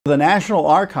The National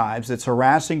Archives that's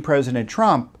harassing President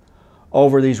Trump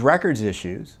over these records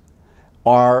issues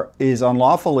is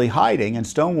unlawfully hiding and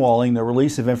stonewalling the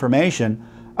release of information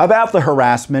about the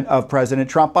harassment of President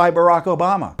Trump by Barack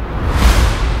Obama.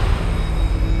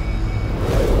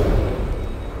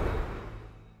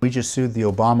 We just sued the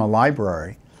Obama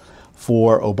Library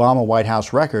for Obama White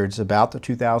House records about the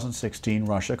 2016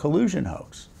 Russia collusion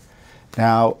hoax.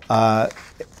 Now, when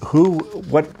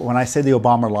I say the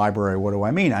Obama Library, what do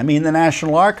I mean? I mean the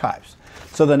National Archives.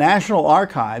 So the National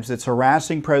Archives that's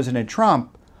harassing President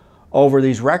Trump over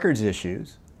these records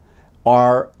issues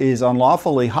is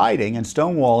unlawfully hiding and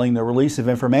stonewalling the release of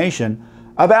information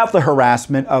about the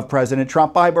harassment of President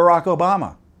Trump by Barack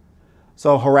Obama.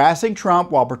 So harassing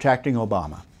Trump while protecting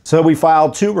Obama. So we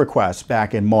filed two requests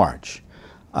back in March.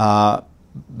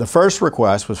 The first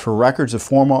request was for records of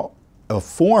former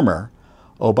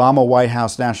Obama White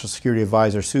House National Security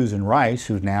Advisor Susan Rice,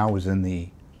 who now is in the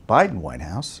Biden White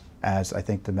House as, I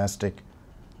think,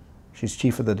 she's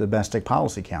chief of the Domestic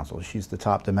Policy Council. She's the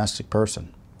top domestic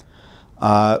person.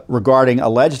 Regarding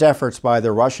alleged efforts by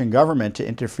the Russian government to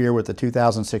interfere with the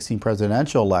 2016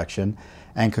 presidential election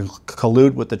and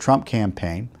collude with the Trump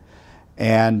campaign,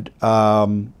 and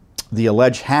the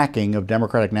alleged hacking of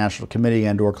Democratic National Committee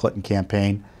and/or Clinton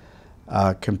campaign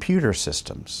computer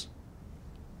systems.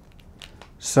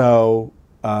 So,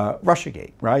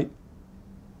 Russiagate, right?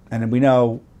 And we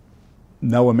know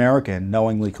no American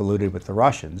knowingly colluded with the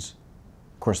Russians.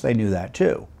 Of course, they knew that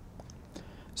too.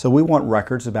 So we want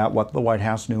records about what the White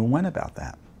House knew and when about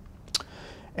that.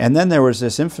 And then there was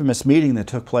this infamous meeting that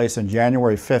took place on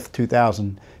January 5th,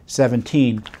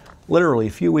 2017, literally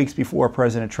a few weeks before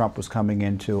President Trump was coming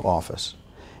into office.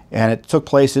 And it took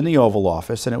place in the Oval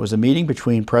Office, and it was a meeting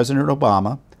between President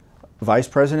Obama, Vice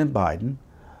President Biden,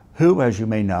 who, as you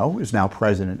may know, is now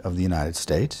President of the United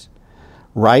States,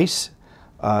 Rice,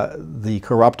 the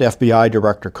corrupt FBI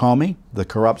Director Comey, the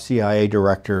corrupt CIA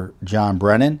Director John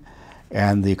Brennan,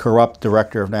 and the corrupt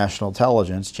Director of National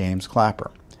Intelligence, James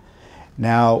Clapper.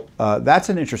 Now, that's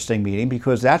an interesting meeting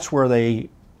because that's where they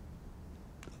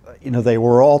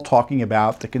were all talking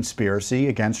about the conspiracy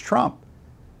against Trump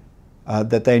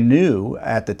that they knew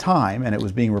at the time, and it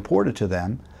was being reported to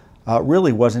them,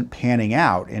 really wasn't panning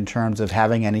out in terms of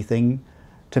having anything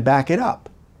to back it up.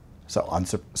 So,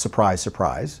 surprise,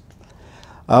 surprise.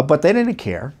 But they didn't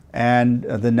care. And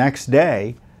the next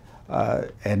day,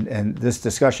 and this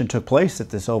discussion took place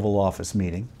at this Oval Office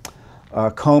meeting,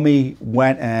 Comey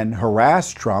went and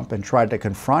harassed Trump and tried to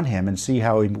confront him and see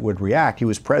how he would react. He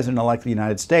was President-elect of the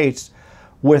United States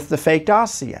with the fake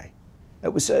dossier.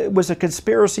 It was a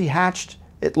conspiracy hatched,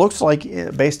 it looks like,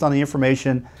 based on the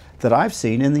information that I've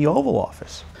seen in the Oval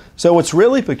Office. So what's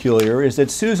really peculiar is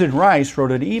that Susan Rice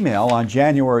wrote an email on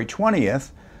January 20th,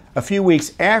 a few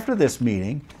weeks after this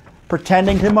meeting,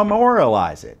 pretending to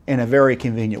memorialize it in a very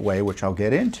convenient way, which I'll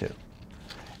get into.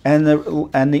 And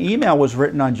the email was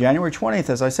written on January 20th,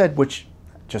 as I said, which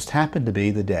just happened to be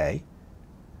the day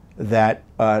that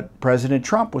President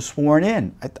Trump was sworn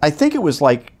in. I think it was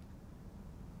like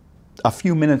a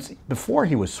few minutes before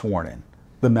he was sworn in,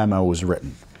 the memo was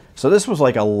written. So this was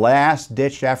like a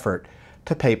last-ditch effort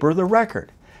to paper the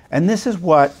record. And this is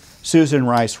what Susan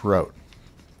Rice wrote.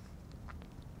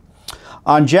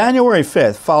 On January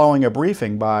 5th, following a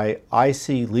briefing by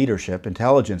IC leadership,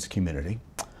 intelligence community,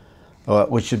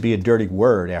 which should be a dirty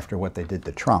word after what they did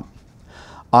to Trump,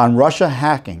 on Russia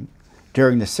hacking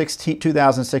during the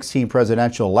 2016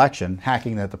 presidential election,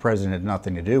 hacking that the president had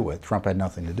nothing to do with, Trump had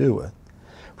nothing to do with,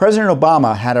 President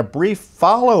Obama had a brief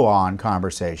follow-on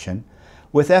conversation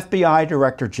with FBI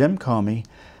Director Jim Comey,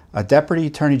 Deputy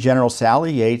Attorney General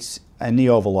Sally Yates in the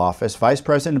Oval Office. Vice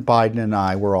President Biden and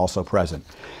I were also present.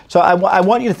 So I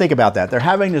want you to think about that. They're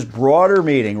having this broader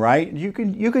meeting, right? You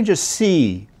can just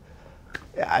see,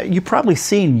 you've probably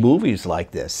seen movies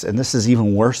like this, and this is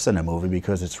even worse than a movie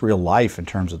because it's real life in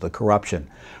terms of the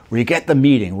corruption, where you get the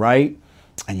meeting, right?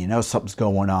 And you know something's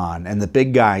going on, and the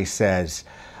big guy says,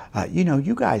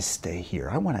 you guys stay here.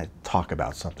 I want to talk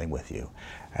about something with you.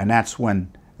 And that's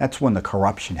when the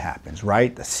corruption happens,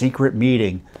 right? The secret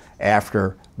meeting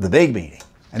after the big meeting.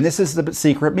 And this is the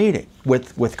secret meeting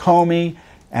with Comey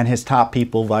and his top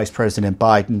people, Vice President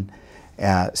Biden,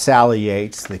 Sally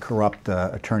Yates, the corrupt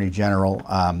Attorney General,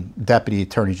 Deputy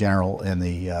Attorney General in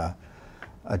the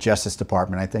Justice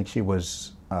Department. I think she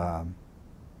was, no,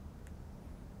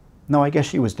 I guess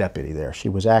she was deputy there. She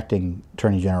was acting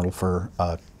Attorney General for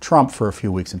Trump for a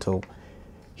few weeks until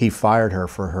he fired her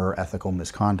for her ethical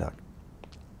misconduct.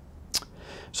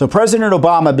 So President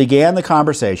Obama began the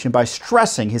conversation by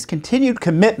stressing his continued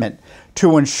commitment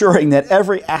to ensuring that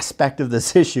every aspect of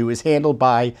this issue is handled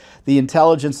by the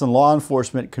intelligence and law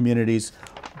enforcement communities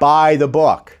by the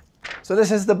book. So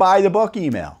this is the by the book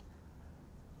email.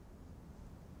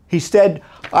 He said,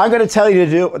 I'm going to tell you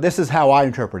to do, this is how I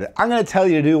interpret it, I'm going to tell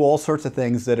you to do all sorts of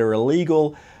things that are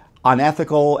illegal,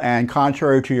 unethical, and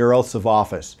contrary to your oaths of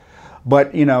office.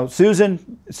 But, you know,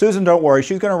 Susan, don't worry,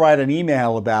 she's going to write an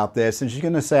email about this, and she's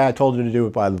going to say, I told you to do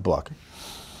it by the book.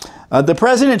 The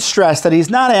president stressed that he's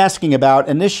not asking about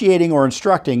initiating or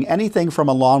instructing anything from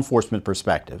a law enforcement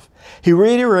perspective. He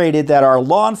reiterated that our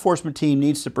law enforcement team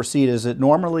needs to proceed as it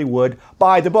normally would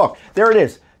by the book. There it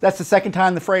is. That's the second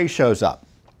time the phrase shows up.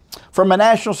 From a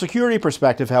national security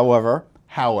perspective, however,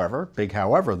 big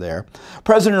however there,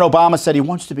 President Obama said he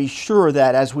wants to be sure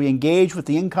that as we engage with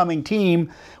the incoming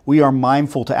team, we are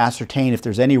mindful to ascertain if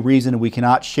there's any reason we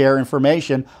cannot share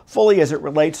information fully as it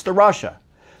relates to Russia.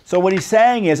 So what he's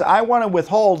saying is, I want to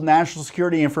withhold national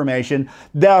security information.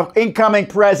 The incoming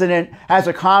president has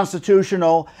a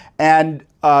constitutional and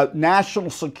national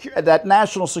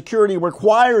security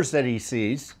requires that he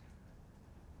sees,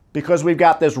 because we've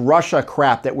got this Russia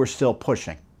crap that we're still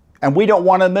pushing. And we don't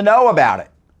want them to know about it.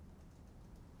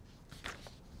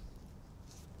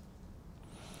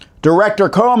 Director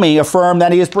Comey affirmed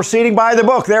that he is proceeding by the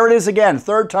book. There it is again,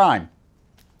 third time.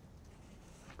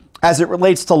 As it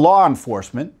relates to law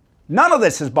enforcement, none of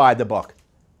this is by the book.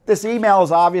 This email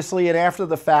is obviously an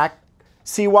after-the-fact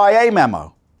CYA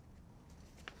memo.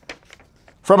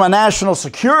 From a national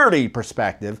security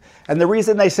perspective, and the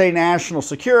reason they say national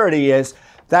security is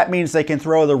that means they can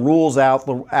throw the rules out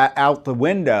the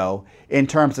window in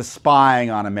terms of spying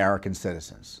on American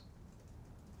citizens.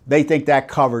 They think that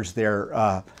covers their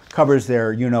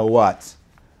you-know-whats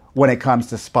when it comes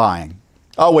to spying.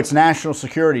 Oh, it's national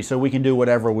security, so we can do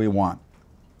whatever we want.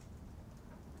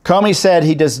 Comey said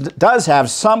he does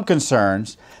have some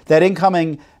concerns that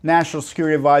incoming National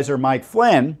Security Advisor Mike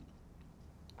Flynn,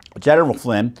 General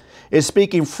Flynn, is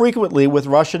speaking frequently with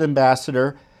Russian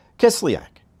Ambassador Kislyak.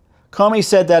 Comey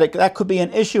said that that could be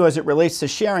an issue as it relates to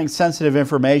sharing sensitive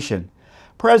information.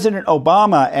 President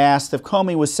Obama asked if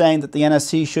Comey was saying that the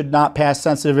NSC should not pass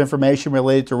sensitive information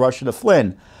related to Russia to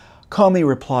Flynn. Comey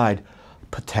replied,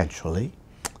 potentially.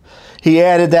 He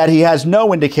added that he has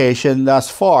no indication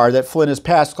thus far that Flynn has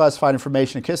passed classified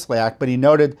information to Kislyak, but he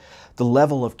noted the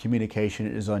level of communication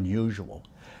is unusual.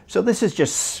 So this is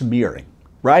just smearing,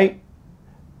 right?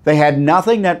 They had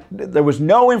nothing, there was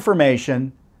no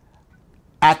information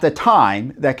at the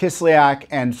time that Kislyak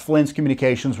and Flynn's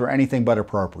communications were anything but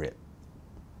appropriate.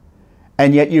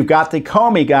 And yet you've got the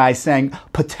Comey guy saying,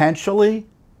 potentially,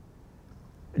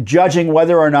 judging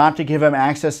whether or not to give him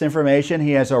access to information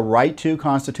he has a right to,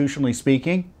 constitutionally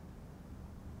speaking.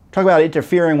 Talk about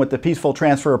interfering with the peaceful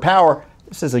transfer of power.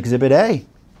 This is Exhibit A.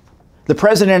 The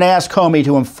president asked Comey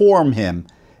to inform him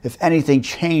if anything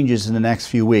changes in the next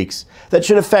few weeks that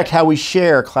should affect how we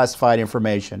share classified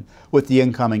information with the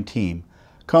incoming team.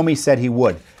 Comey said he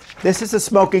would. This is a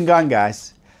smoking gun,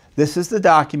 guys. This is the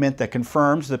document that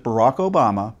confirms that Barack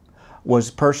Obama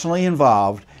was personally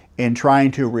involved in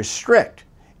trying to restrict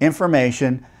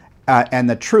information and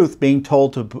the truth being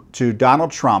told to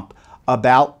Donald Trump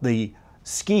about the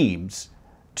schemes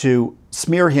to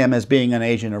smear him as being an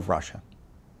agent of Russia.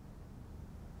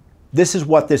 This is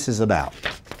what this is about.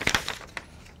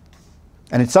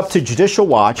 And it's up to Judicial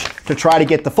Watch to try to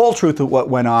get the full truth of what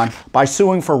went on by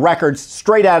suing for records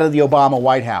straight out of the Obama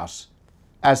White House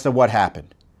as to what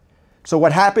happened. So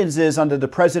what happens is, under the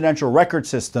presidential record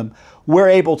system, we're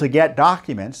able to get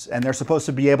documents, and they're supposed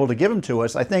to be able to give them to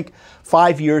us, I think,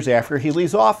 5 years after he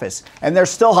leaves office. And they're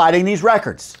still hiding these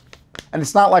records. And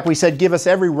it's not like we said, give us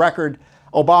every record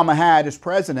Obama had as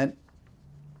president.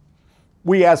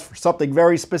 We asked for something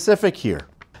very specific here.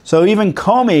 So even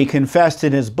Comey confessed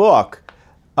in his book,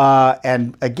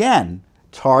 and again,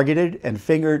 targeted and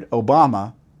fingered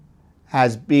Obama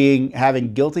as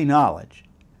having guilty knowledge,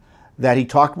 that he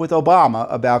talked with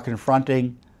Obama about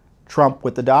confronting Trump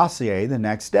with the dossier the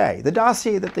next day. The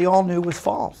dossier that they all knew was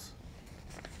false.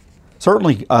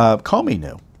 Certainly Comey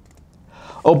knew.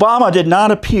 Obama did not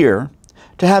appear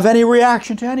to have any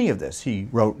reaction to any of this,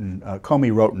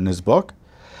 Comey wrote in his book.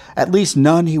 At least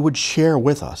none he would share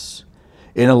with us.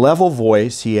 In a level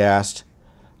voice, he asked,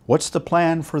 "What's the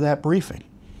plan for that briefing?"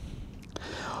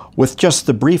 With just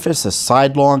the briefest of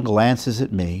sidelong glances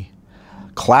at me,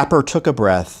 Clapper took a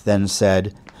breath, then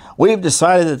said, "We've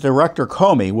decided that Director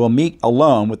Comey will meet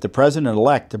alone with the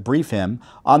President-elect to brief him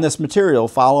on this material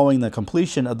following the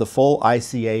completion of the full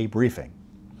ICA briefing."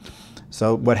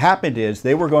 So what happened is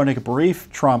they were going to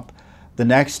brief Trump the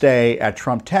next day at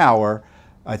Trump Tower,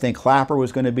 I think Clapper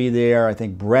was going to be there, I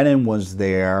think Brennan was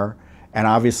there, and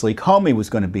obviously Comey was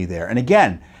going to be there. And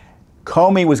again,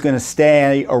 Comey was going to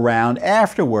stay around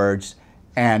afterwards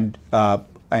and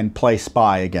play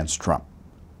spy against Trump.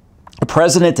 The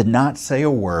president did not say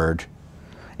a word.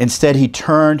 Instead, he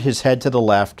turned his head to the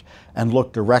left and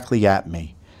looked directly at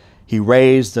me. He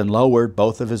raised and lowered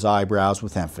both of his eyebrows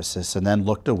with emphasis and then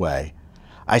looked away.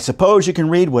 I suppose you can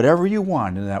read whatever you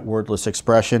want in that wordless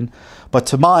expression, but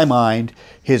to my mind,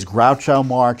 his Groucho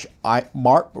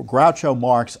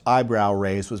Marx eyebrow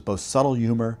raise was both subtle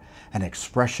humor and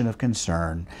expression of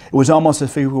concern. It was almost as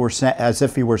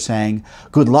if he were saying,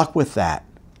 "Good luck with that."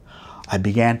 I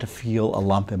began to feel a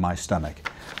lump in my stomach.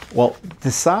 Well,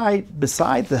 beside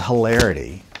the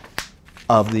hilarity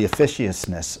of the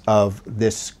officiousness of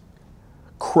this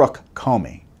crook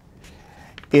Comey,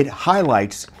 it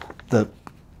highlights the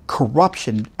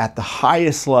corruption at the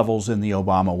highest levels in the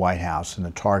Obama White House and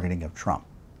the targeting of Trump.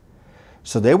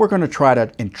 So they were going to try to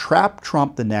entrap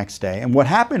Trump the next day. And what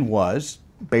happened was,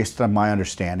 based on my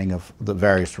understanding of the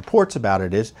various reports about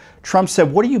it, is Trump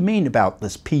said, "What do you mean about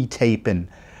this P-tape and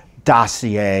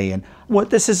dossier? And what?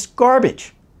 This is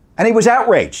garbage." And he was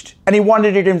outraged and he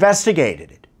wanted it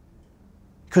investigated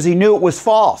because he knew it was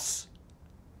false.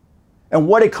 And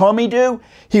what did Comey do?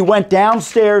 He went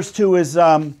downstairs to his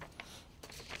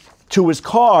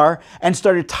car and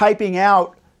started typing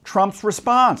out Trump's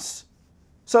response.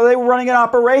 So they were running an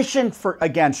operation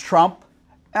against Trump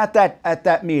at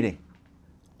that meeting,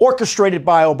 orchestrated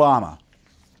by Obama.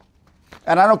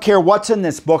 And I don't care what's in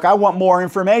this book. I want more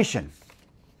information.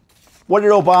 What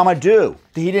did Obama do?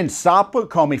 He didn't stop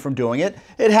Comey from doing it.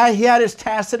 He had his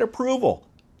tacit approval.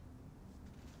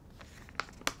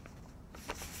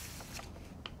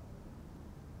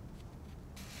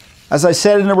 As I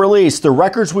said in the release, the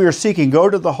records we are seeking go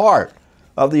to the heart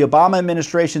of the Obama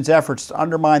administration's efforts to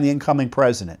undermine the incoming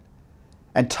president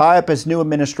and tie up his new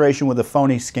administration with a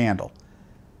phony scandal.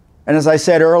 And as I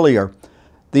said earlier,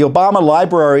 the Obama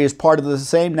Library is part of the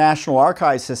same National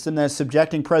Archives system that is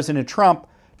subjecting President Trump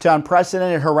to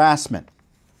unprecedented harassment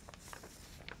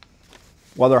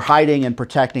while they're hiding and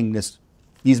protecting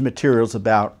these materials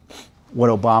about what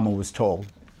Obama was told.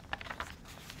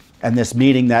 And this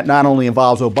meeting that not only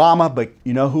involves Obama, but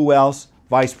you know who else?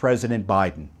 Vice President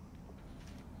Biden.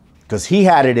 Because he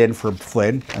had it in for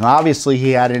Flynn, and obviously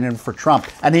he had it in for Trump,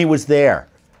 and he was there.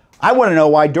 I want to know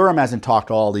why Durham hasn't talked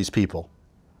to all these people,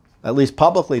 at least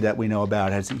publicly that we know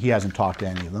about. He hasn't talked to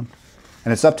any of them.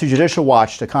 And it's up to Judicial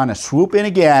Watch to kind of swoop in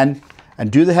again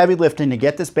and do the heavy lifting to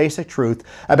get this basic truth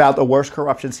about the worst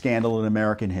corruption scandal in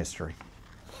American history.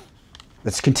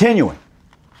 It's continuing.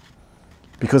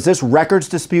 Because this records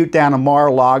dispute down in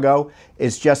Mar-a-Lago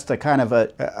is just a kind of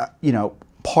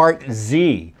part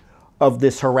Z of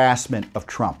this harassment of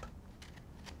Trump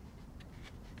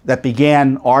that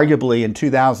began arguably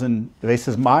in this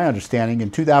is my understanding,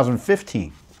 in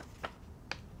 2015.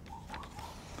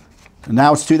 And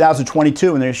now it's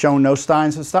 2022 and they're showing no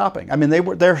signs of stopping. I mean,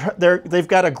 they've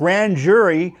got a grand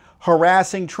jury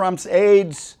harassing Trump's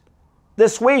aides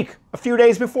this week, a few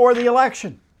days before the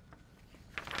election,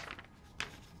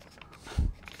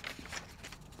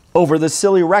 over this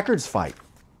silly records fight.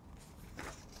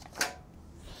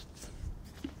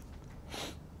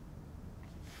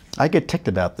 I get ticked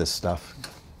about this stuff.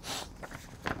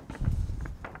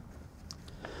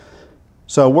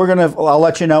 So I'll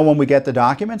let you know when we get the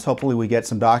documents. Hopefully we get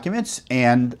some documents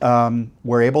and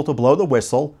we're able to blow the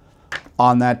whistle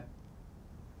on that.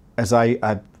 As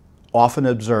I've often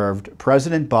observed,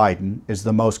 President Biden is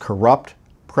the most corrupt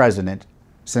president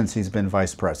since he's been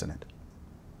vice president.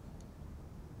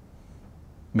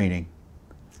 Meaning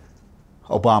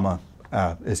Obama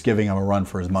is giving him a run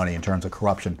for his money in terms of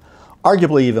corruption.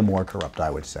 Arguably even more corrupt, I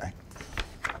would say.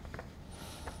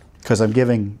 Because I'm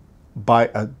giving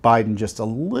Biden just a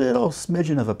little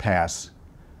smidgen of a pass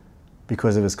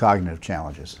because of his cognitive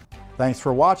challenges. Thanks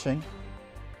for watching.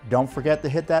 Don't forget to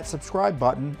hit that subscribe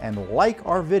button and like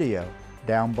our video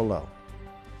down below.